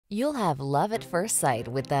You'll have love at first sight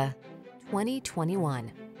with the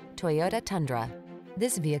 2021 Toyota Tundra.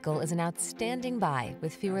 This vehicle is an outstanding buy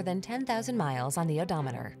with fewer than 10,000 miles on the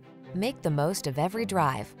odometer. Make the most of every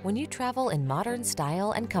drive when you travel in modern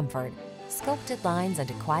style and comfort. Sculpted lines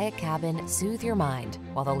and a quiet cabin soothe your mind,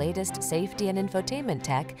 while the latest safety and infotainment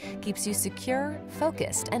tech keeps you secure,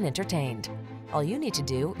 focused, and entertained. All you need to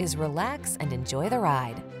do is relax and enjoy the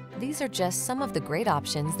ride. These are just some of the great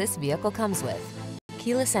options this vehicle comes with: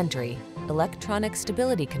 keyless entry, electronic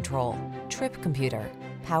stability control, trip computer,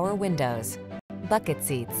 power windows, bucket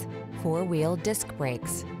seats, four-wheel disc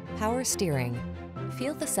brakes, power steering.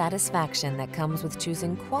 Feel the satisfaction that comes with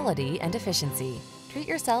choosing quality and efficiency. Treat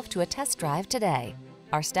yourself to a test drive today.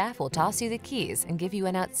 Our staff will toss you the keys and give you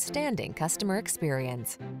an outstanding customer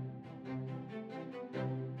experience.